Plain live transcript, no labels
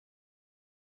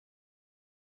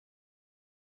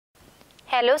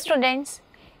Hello students,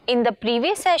 in the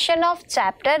previous session of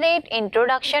chapter 8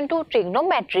 Introduction to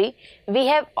Trigonometry, we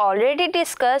have already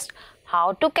discussed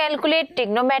how to calculate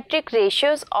trigonometric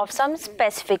ratios of some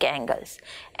specific angles,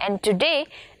 and today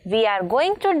we are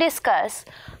going to discuss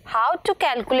how to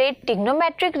calculate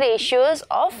trigonometric ratios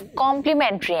of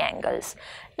complementary angles.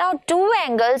 Now two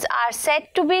angles are said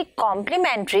to be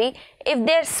complementary if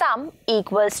their sum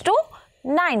equals to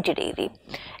 90 degree.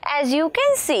 As you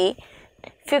can see,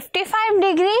 55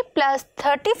 degree plus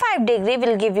 35 degree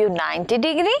will give you 90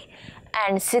 degree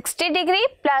and 60 degree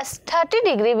plus 30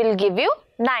 degree will give you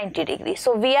 90 degree.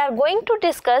 So we are going to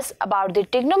discuss about the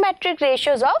trigonometric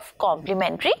ratios of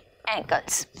complementary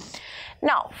angles.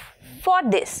 Now for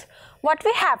this, what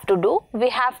we have to do, we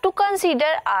have to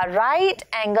consider a right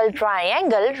angle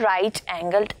triangle right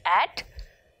angled at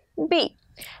B.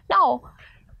 Now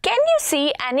can you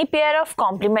see any pair of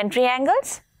complementary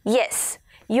angles? Yes.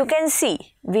 You can see,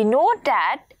 we know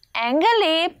that angle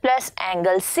A plus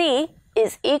angle C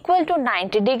is equal to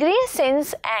 90 degrees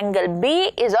since angle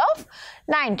B is of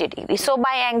 90 degrees. So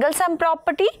by angle sum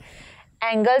property,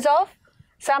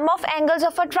 sum of angles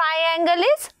of a triangle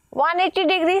is 180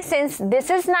 degrees since this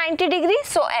is 90 degrees.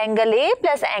 So angle A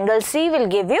plus angle C will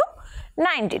give you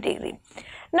 90 degree.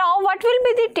 Now what will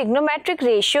be the trigonometric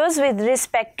ratios with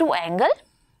respect to angle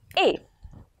A?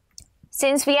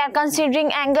 Since we are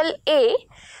considering angle A,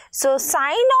 so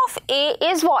sine of A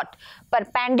is what?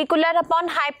 Perpendicular upon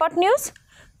hypotenuse.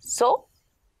 So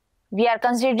we are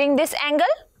considering this angle.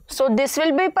 So this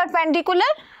will be perpendicular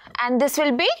and this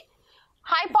will be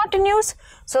hypotenuse.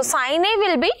 So sine A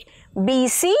will be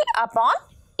BC upon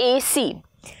AC.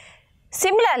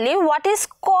 Similarly, what is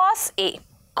cos A?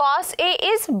 Cos A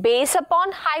is base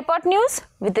upon hypotenuse.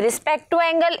 With respect to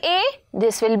angle A,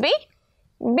 this will be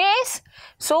base.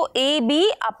 So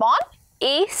AB upon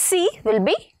AC will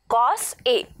be cos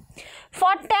A.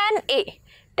 For tan A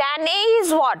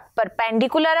is what?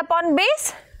 Perpendicular upon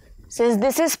base. Since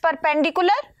this is perpendicular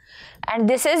and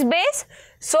this is base,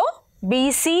 so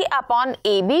BC upon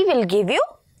AB will give you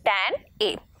tan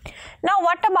A. Now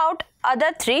what about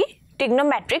other three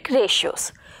trigonometric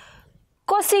ratios?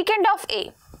 Cosecant of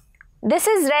A. This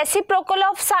is reciprocal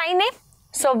of sine A.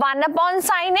 So 1 upon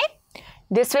sine A.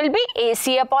 This will be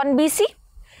AC upon BC.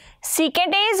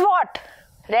 Secant A is what?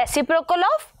 Reciprocal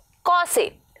of cos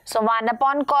A. So 1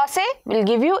 upon cos A will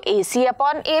give you AC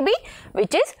upon AB,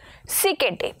 which is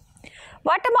secant A.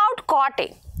 What about cot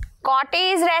A? Cot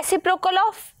A is reciprocal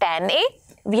of tan A.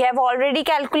 We have already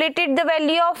calculated the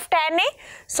value of tan A.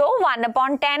 So 1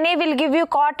 upon tan A will give you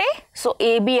cot A. So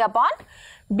AB upon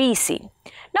BC.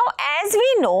 Now as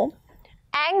we know,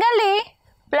 angle A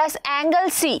plus angle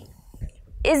C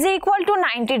is equal to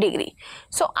 90 degree.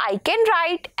 So I can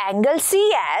write angle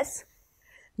C as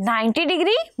 90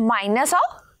 degree minus of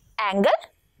angle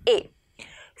A.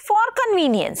 For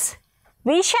convenience,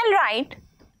 we shall write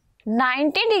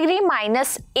 90 degree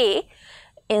minus A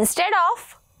instead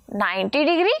of 90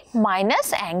 degree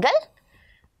minus angle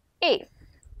A.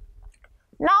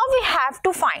 Now we have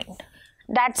to find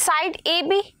that side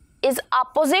AB is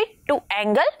opposite to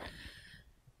angle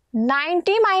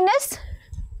 90 minus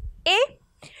A,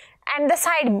 and the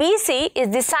side BC is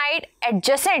the side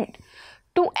adjacent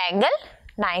to angle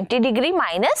 90 degree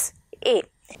minus A.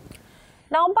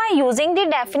 Now by using the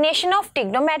definition of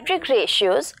trigonometric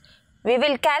ratios, we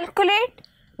will calculate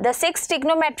the 6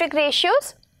 trigonometric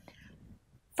ratios.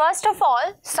 First of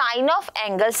all, sine of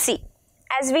angle C.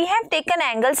 As we have taken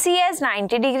angle C as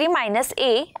 90 degree minus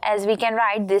A, as we can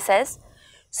write this as,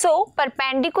 so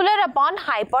perpendicular upon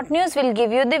hypotenuse will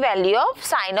give you the value of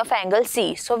sine of angle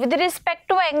C. So with respect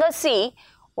to angle C,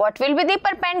 what will be the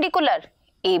perpendicular?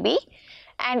 AB,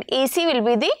 and AC will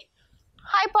be the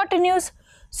hypotenuse.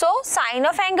 So sine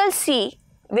of angle C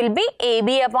will be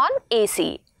AB upon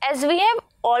AC. As we have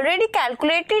already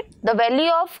calculated the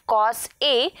value of cos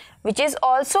A, which is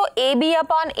also AB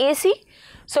upon AC,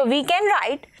 so we can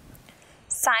write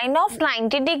sine of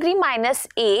 90 degree minus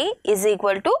A is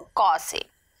equal to cos A.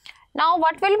 Now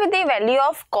what will be the value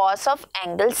of cos of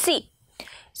angle C?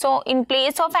 So in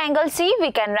place of angle C,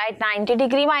 we can write 90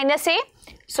 degree minus A.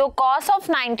 So cos of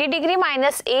 90 degree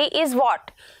minus A is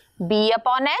what? B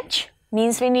upon H,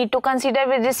 means we need to consider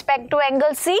with respect to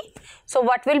angle C. So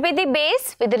what will be the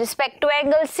base with respect to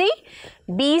angle C?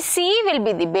 BC will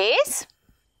be the base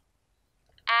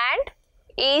and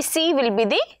AC will be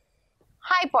the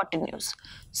hypotenuse.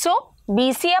 So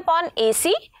BC upon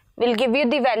AC will give you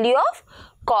the value of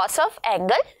cos of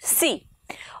angle C.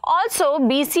 Also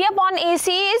BC upon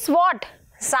AC is what?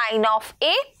 Sine of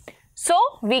A. So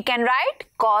we can write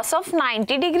cos of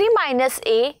 90 degree minus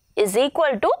A is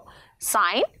equal to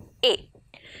sine A.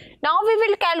 Now we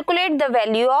will calculate the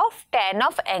value of tan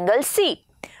of angle C.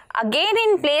 Again,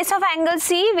 in place of angle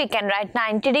C, we can write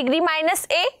 90 degree minus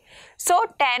A. So,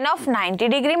 tan of 90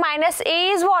 degree minus A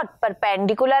is what?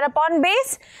 Perpendicular upon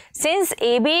base. Since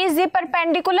AB is the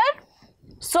perpendicular,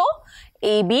 so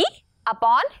AB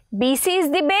upon BC is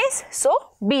the base. So,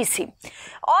 BC.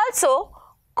 Also,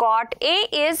 cot A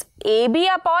is AB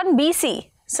upon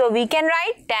BC. So, we can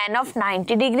write tan of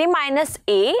 90 degree minus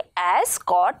A as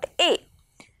cot A.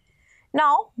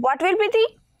 Now, what will be the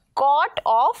cot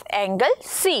of angle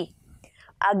C?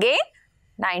 Again,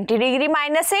 90 degree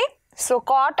minus A. So,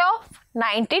 cot of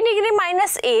 90 degree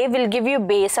minus A will give you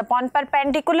base upon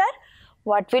perpendicular.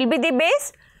 What will be the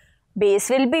base? Base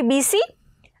will be BC.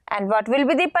 And what will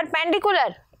be the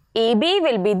perpendicular? AB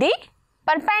will be the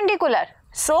perpendicular.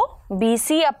 So,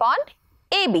 BC upon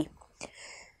AB.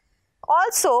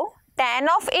 Also, tan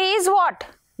of A is what?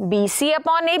 BC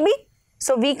upon AB.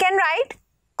 So, we can write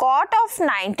cot of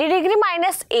 90 degree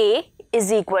minus A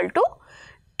is equal to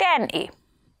tan A.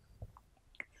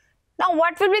 Now,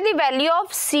 what will be the value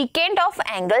of secant of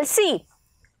angle C?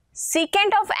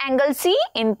 Secant of angle C,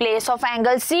 in place of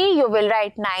angle C, you will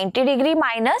write 90 degree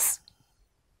minus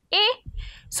A.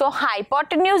 So,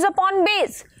 hypotenuse upon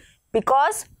base,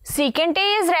 because secant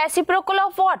A is reciprocal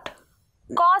of what?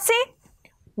 Cos A.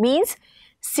 Means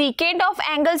secant of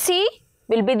angle C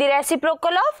will be the reciprocal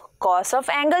of cos of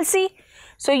angle C.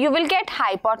 So, you will get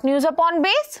hypotenuse upon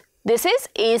base. This is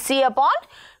AC upon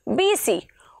BC.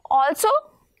 Also,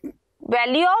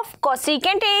 value of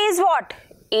cosecant A is what?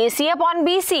 AC upon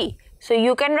BC. So,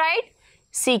 you can write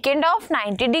secant of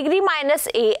 90 degree minus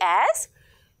A as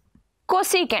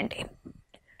cosecant A.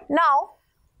 Now,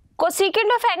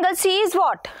 cosecant of angle C is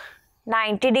what?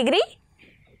 90 degree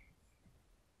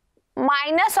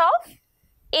minus of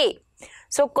A.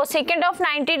 So, cosecant of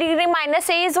 90 degree minus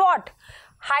A is what?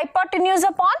 Hypotenuse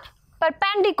upon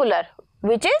perpendicular,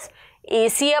 which is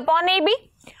AC upon AB.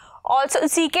 Also,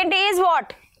 secant A is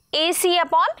what? AC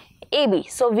upon AB.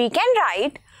 So, we can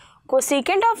write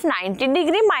cosecant of 90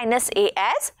 degree minus A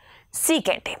as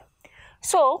secant A.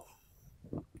 So,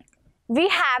 we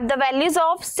have the values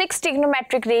of 6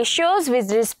 trigonometric ratios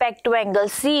with respect to angle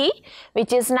C,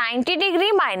 which is 90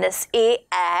 degree minus A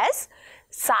as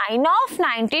sin of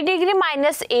 90 degree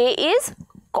minus A is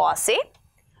cos A,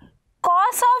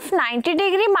 cos of 90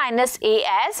 degree minus A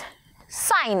as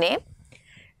sin A,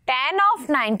 tan of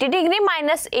 90 degree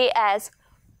minus A as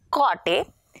cot A,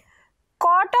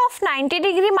 cot of 90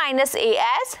 degree minus A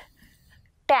as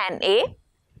tan A,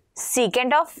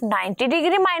 secant of 90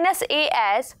 degree minus A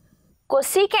as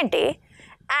cosecant A,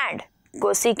 and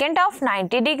cosecant of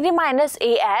 90 degree minus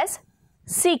A as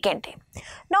secant A.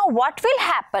 Now, what will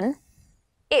happen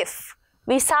if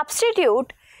we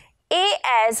substitute A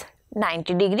as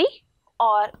 90 degree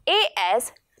or A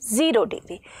as 0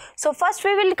 degree? So, first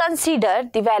we will consider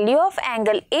the value of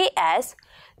angle A as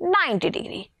 90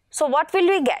 degree. So, what will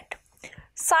we get?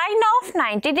 Sin of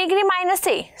 90 degree minus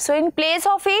A. So, in place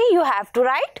of A, you have to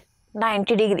write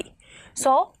 90 degree.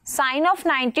 So, sin of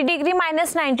 90 degree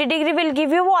minus 90 degree will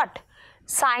give you what?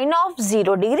 Sin of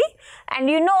 0 degree. And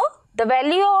you know the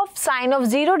value of sin of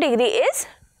 0 degree is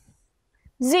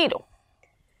 0.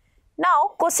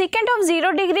 Now, cosecant of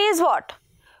 0 degree is what?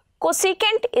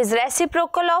 Cosecant is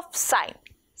reciprocal of sine.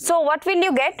 So, what will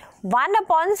you get? 1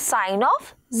 upon sine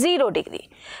of 0 degree.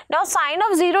 Now, sine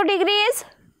of 0 degree is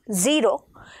 0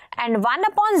 and 1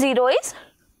 upon 0 is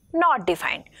not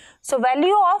defined. So,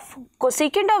 value of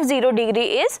cosecant of 0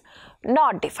 degree is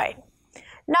not defined.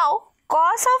 Now,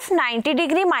 cos of 90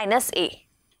 degree minus A.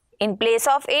 In place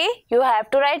of A, you have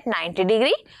to write 90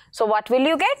 degree. So, what will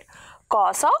you get?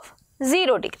 Cos of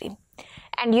 0 degree.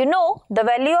 And you know the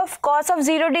value of cos of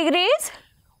 0 degree is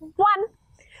 1.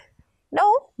 Now,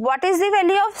 what is the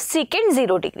value of secant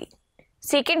 0 degree?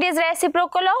 Secant is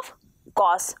reciprocal of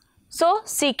cos. So,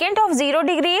 secant of 0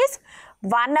 degree is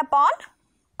 1 upon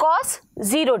cos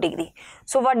 0 degree.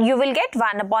 So, what you will get?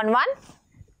 1 upon 1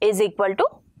 is equal to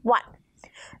 1.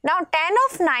 Now, tan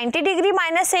of 90 degree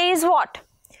minus A is what?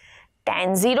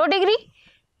 Tan 0 degree.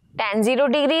 Tan 0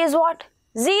 degree is what?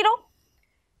 0.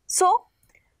 So,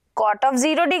 cot of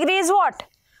 0 degree is what?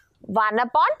 1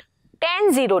 upon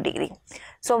tan 0 degree.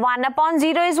 So, 1 upon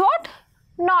 0 is what?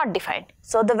 Not defined.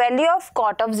 So, the value of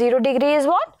cot of 0 degree is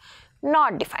what?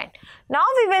 Not defined. Now,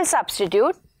 we will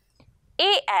substitute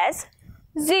A as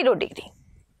 0 degree.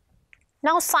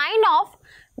 Now, sine of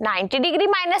 90 degree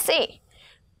minus A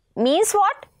means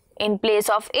what? In place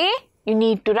of A, you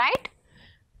need to write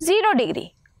 0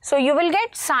 degree. So, you will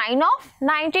get sine of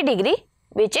 90 degree,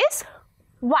 which is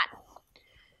 1.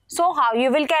 So, how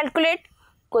you will calculate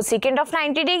cosecant of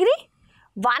 90 degree?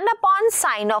 1 upon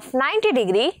sine of 90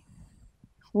 degree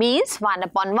means 1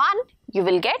 upon 1, you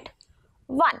will get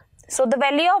 1. So the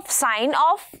value of sine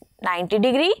of 90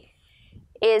 degree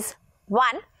is 1.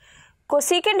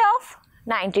 Cosecant of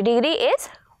 90 degree is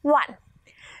 1.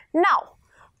 Now,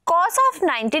 cos of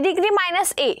 90 degree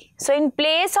minus A. So in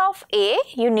place of A,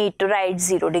 you need to write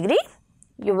 0 degree.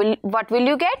 What will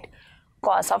you get?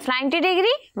 Cos of 90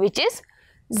 degree, which is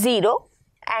 0.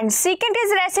 And secant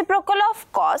is reciprocal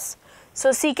of cos. So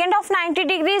secant of 90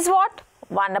 degree is what?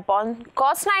 1 upon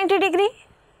cos 90 degree,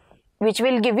 which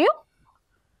will give you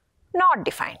not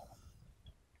defined.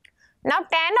 Now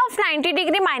tan of 90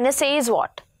 degree minus A is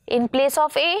what? In place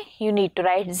of A, you need to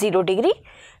write 0 degree.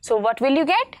 So what will you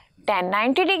get? Tan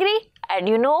 90 degree, and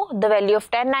you know the value of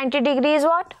tan 90 degree is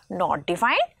what? Not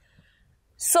defined.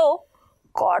 So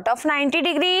cot of 90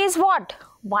 degree is what?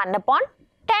 1 upon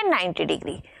tan 90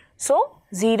 degree. So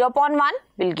 0 upon 1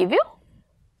 will give you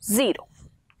 0.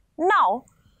 Now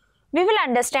we will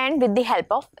understand with the help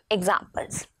of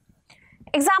examples.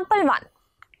 Example 1.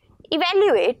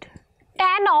 Evaluate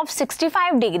tan of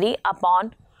 65 degree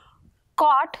upon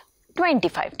cot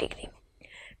 25 degree.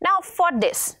 Now for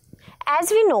this, as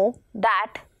we know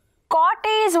that cot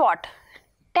A is what?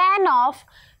 Tan of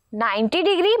 90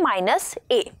 degree minus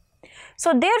A.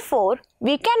 So therefore,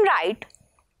 we can write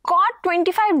cot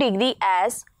 25 degree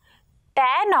as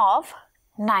tan of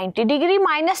 90 degree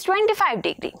minus 25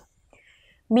 degree.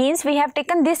 Means we have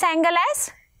taken this angle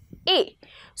as A.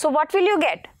 So what will you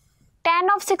get? Tan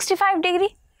of 65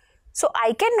 degree. So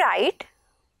I can write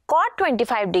cot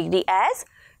 25 degree as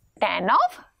tan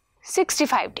of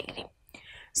 65 degree.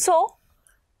 So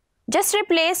just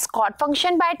replace cot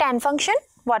function by tan function.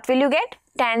 What will you get?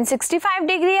 Tan 65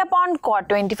 degree upon cot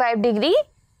 25 degree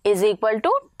is equal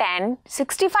to tan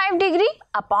 65 degree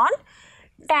upon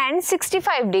tan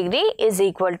 65 degree is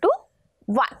equal to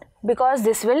 1. Because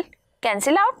this will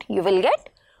cancel out, you will get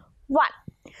 1.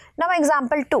 Now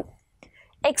example 2.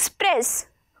 Express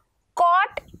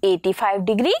cot 85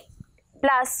 degree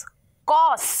plus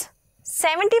cos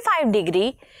 75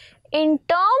 degree in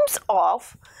terms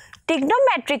of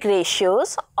trigonometric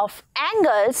ratios of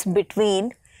angles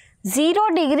between 0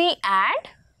 degree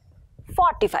and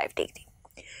 45 degree.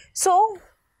 So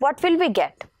what will we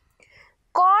get?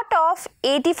 Cot of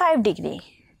 85 degree.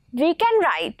 We can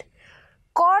write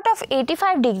cot of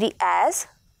 85 degree as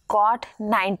cot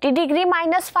 90 degree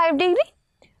minus 5 degree,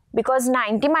 because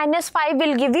 90 minus 5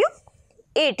 will give you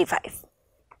 85.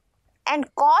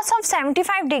 And cos of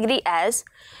 75 degree as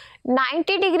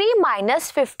 90 degree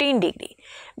minus 15 degree,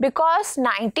 because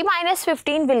 90 minus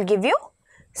 15 will give you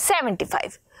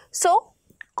 75. So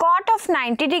cot of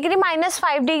 90 degree minus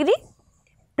 5 degree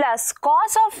plus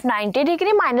cos of 90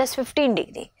 degree minus 15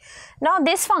 degree. Now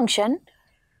this function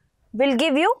will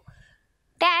give you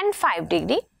tan 5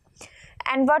 degree.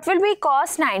 And what will be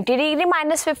cos 90 degree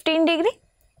minus 15 degree?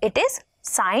 It is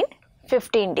sin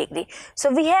 15 degree.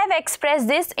 So we have expressed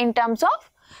this in terms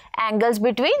of angles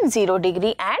between 0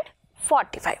 degree and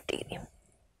 45 degree.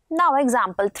 Now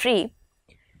example 3.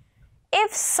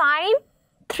 If sin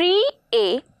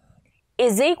 3a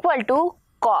is equal to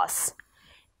cos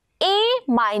a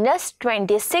minus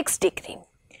 26 degree,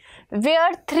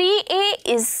 where 3a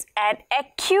is an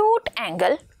acute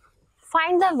angle,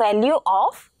 find the value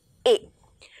of a.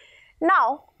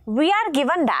 Now we are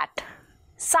given that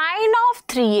sine of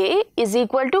 3a is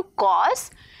equal to cos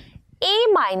a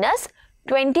minus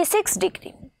 26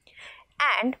 degree,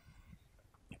 and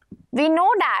we know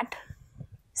that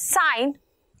sine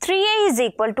 3a is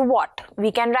equal to what?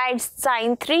 We can write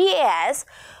sine 3a as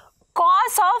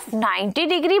cos of 90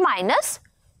 degree minus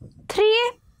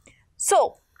 3a.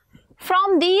 So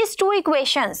from these two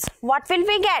equations, what will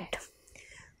we get?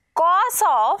 Cos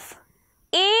of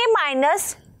a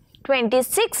minus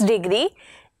 26 degree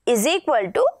is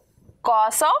equal to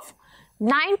cos of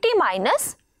 90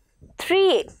 minus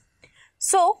 3a.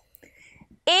 So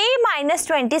a minus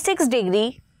 26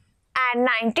 degree and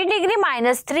 90 degree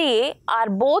minus 3a are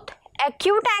both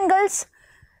acute angles.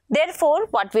 Therefore,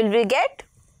 what will we get?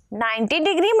 90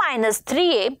 degree minus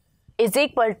 3a is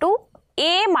equal to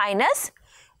a minus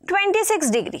 26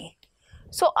 degree.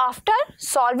 So after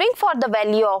solving for the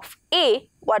value of a,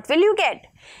 what will you get?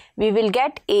 We will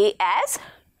get a as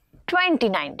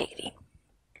 29 degree.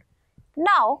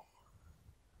 Now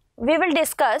we will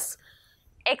discuss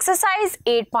exercise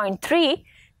 8.3,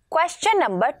 question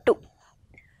number 2.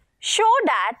 Show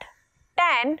that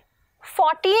tan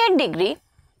 48 degree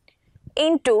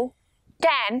into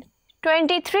tan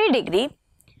 23 degree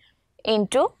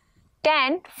into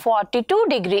tan 42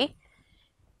 degree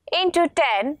into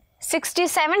tan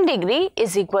 67 degree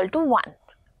is equal to 1.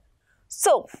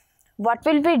 So what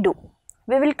will we do?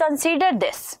 We will consider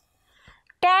this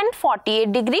tan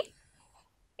 48 degree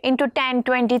into tan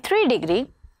 23 degree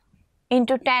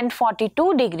into tan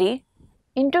 42 degree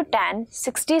into tan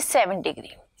 67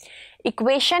 degree.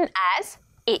 Equation as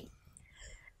A.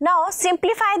 Now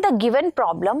simplify the given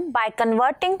problem by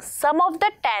converting some of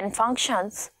the tan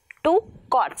functions to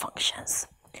cot functions.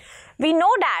 We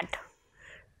know that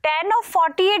tan of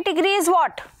 48 degree is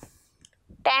what?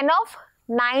 Tan of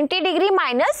 90 degree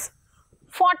minus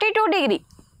 42 degree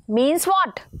means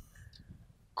what?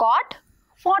 Cot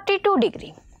 42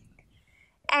 degree.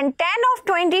 And tan of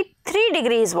 23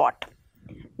 degree is what?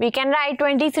 We can write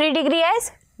 23 degree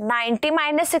as 90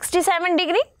 minus 67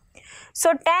 degree.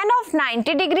 So tan of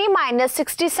 90 degree minus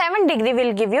 67 degree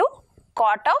will give you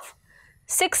cot of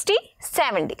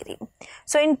 67 degree.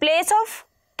 So in place of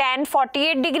tan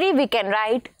 48 degree we can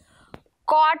write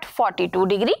cot 42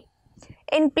 degree.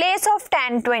 In place of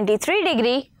tan 23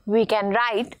 degree we can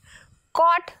write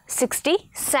cot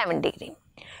 67 degree.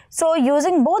 So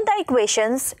using both the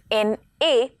equations in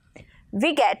A,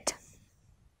 we get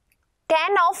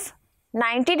tan of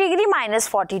 90 degree minus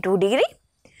 42 degree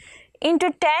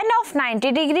into tan of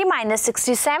 90 degree minus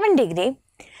 67 degree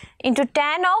into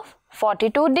tan of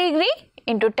 42 degree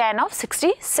into tan of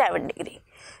 67 degree.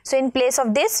 So in place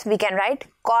of this we can write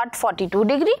cot 42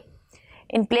 degree.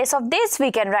 In place of this we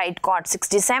can write cot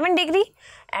 67 degree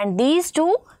and these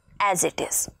two as it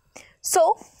is.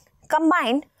 So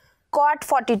combine cot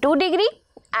 42 degree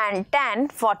and tan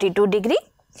 42 degree,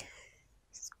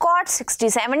 cot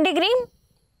 67 degree,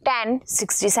 tan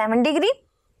 67 degree.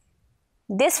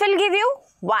 This will give you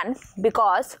 1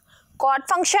 because cot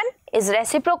function is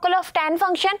reciprocal of tan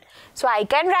function. So I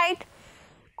can write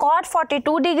cot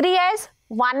 42 degree as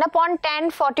 1 upon tan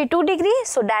 42 degree.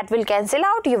 So that will cancel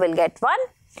out. You will get 1.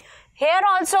 Here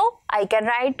also I can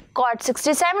write cot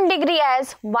 67 degree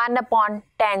as 1 upon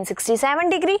tan 67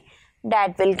 degree.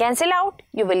 That will cancel out.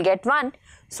 You will get 1.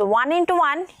 So 1 into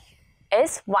 1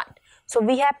 is 1. So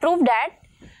we have proved that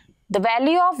the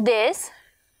value of this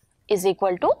is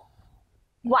equal to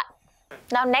 1.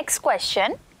 Now next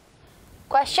question.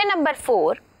 Question number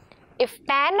 4. If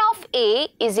tan of A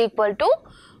is equal to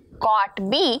cot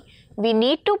B, we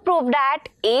need to prove that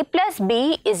A plus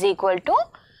B is equal to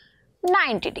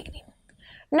 90 degree.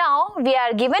 Now we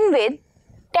are given with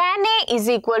tan A is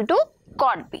equal to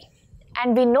cot B.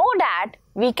 And we know that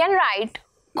we can write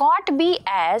cot B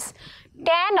as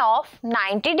tan of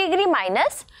 90 degree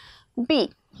minus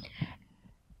B.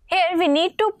 Here we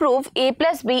need to prove A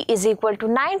plus B is equal to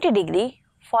 90 degree.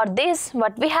 For this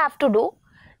what we have to do?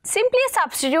 Simply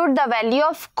substitute the value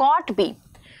of cot B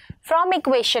from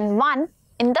equation 1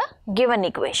 in the given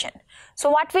equation. So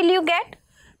what will you get?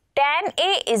 Tan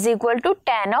A is equal to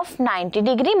tan of 90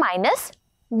 degree minus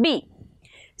B.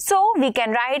 So we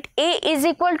can write A is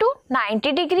equal to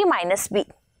 90 degree minus B.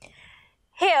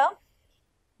 Here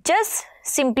just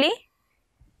simply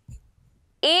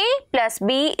A plus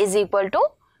B is equal to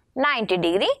 90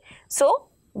 degree. So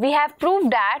we have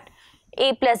proved that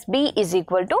A plus B is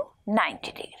equal to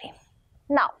 90 degree.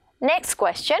 Now next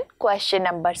question, question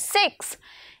number 6.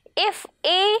 If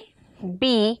A,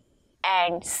 B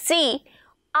and C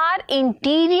are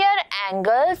interior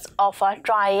angles of a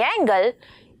triangle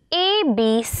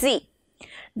ABC,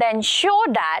 then show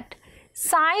that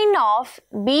sine of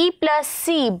B plus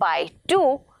C by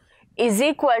 2 is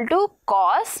equal to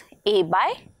cos A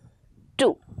by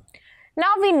 2.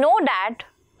 Now we know that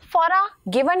for a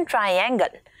given triangle,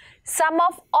 sum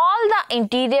of all the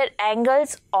interior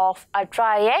angles of a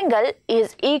triangle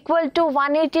is equal to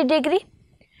 180 degree.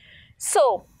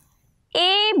 So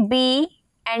A, B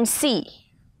and C,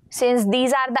 since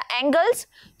these are the angles,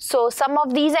 so sum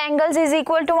of these angles is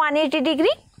equal to 180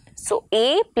 degree. So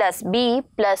A plus B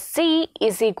plus C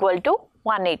is equal to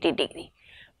 180 degree.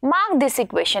 Mark this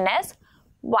equation as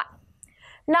 1.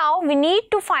 Now we need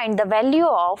to find the value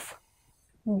of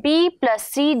B plus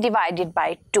C divided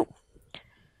by 2.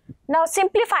 Now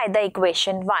simplify the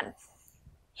equation 1.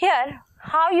 Here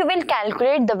how you will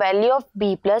calculate the value of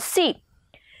B plus C?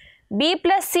 B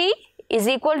plus C is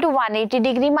equal to 180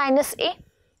 degree minus A.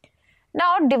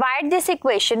 Now divide this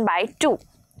equation by 2.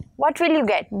 What will you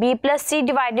get? B plus C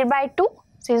divided by 2.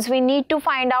 Since we need to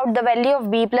find out the value of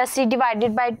B plus C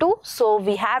divided by 2, so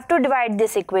we have to divide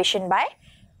this equation by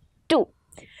 2.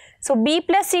 So B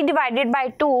plus C divided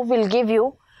by 2 will give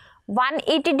you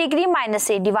 180 degree minus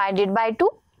A divided by 2,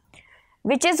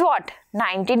 which is what?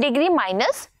 90 degree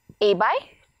minus A by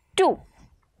 2.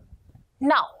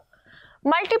 Now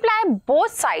multiply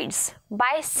both sides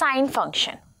by sine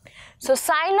function. So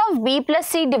sine of B plus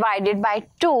C divided by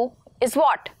 2 is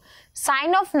what?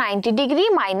 Sine of 90 degree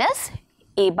minus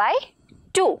a by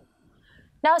 2.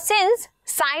 Now since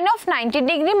sine of 90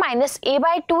 degree minus a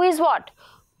by 2 is what?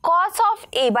 Cos of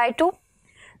a by 2.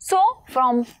 So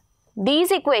from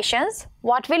these equations,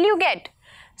 what will you get?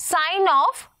 Sine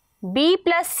of b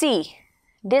plus c,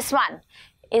 this one,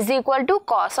 is equal to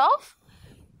cos of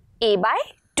a by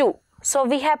 2. So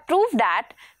we have proved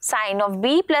that sine of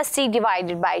b plus c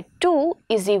divided by 2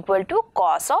 is equal to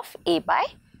cos of a by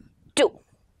 2.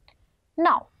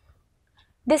 Now,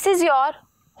 this is your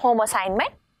home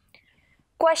assignment.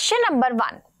 Question number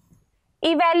 1.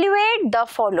 Evaluate the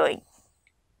following.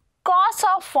 Cos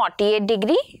of 48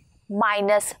 degree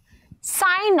minus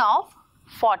sine of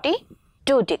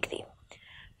 42 degree.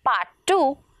 Part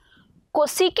 2.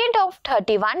 Cosecant of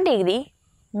 31 degree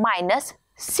minus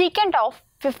secant of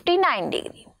 59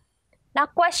 degree. Now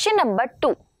question number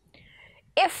 2.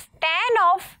 If tan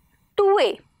of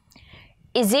 2a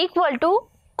is equal to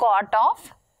cot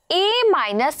of a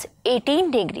minus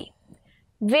 18 degree,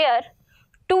 where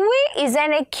 2a is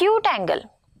an acute angle,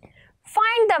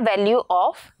 find the value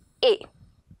of a.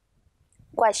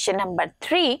 Question number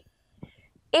 3.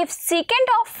 If secant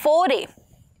of 4a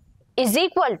is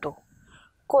equal to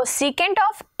cosecant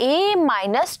of a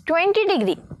minus 20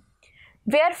 degree,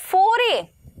 where 4a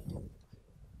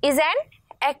is an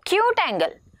acute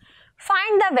angle,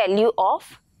 find the value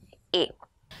of a.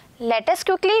 Let us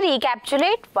quickly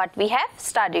recapitulate what we have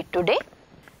studied today.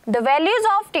 The values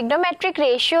of trigonometric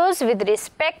ratios with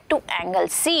respect to angle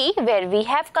C, where we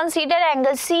have considered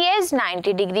angle C as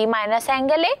 90 degree minus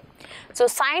angle A. So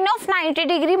sine of 90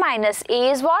 degree minus A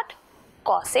is what?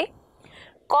 Cos A.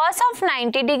 Cos of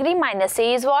 90 degree minus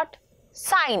A is what?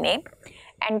 Sin A.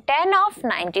 And tan of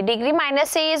 90 degree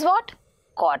minus A is what?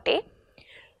 Cot A.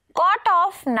 Cot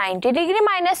of 90 degree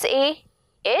minus A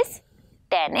is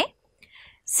tan A.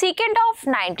 Secant of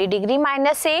 90 degree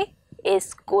minus A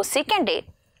is cosecant A.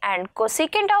 And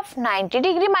cosecant of 90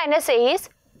 degree minus A is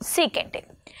secant A.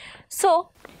 So,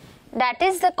 that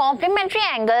is the complementary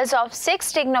angles of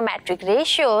 6 trigonometric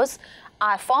ratios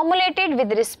are formulated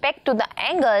with respect to the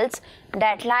angles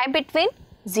that lie between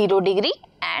 0 degree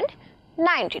and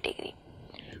 90 degree.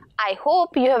 I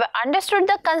hope you have understood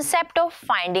the concept of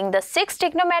finding the 6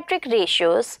 trigonometric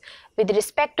ratios with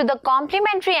respect to the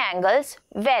complementary angles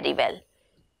very well.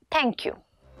 Thank you.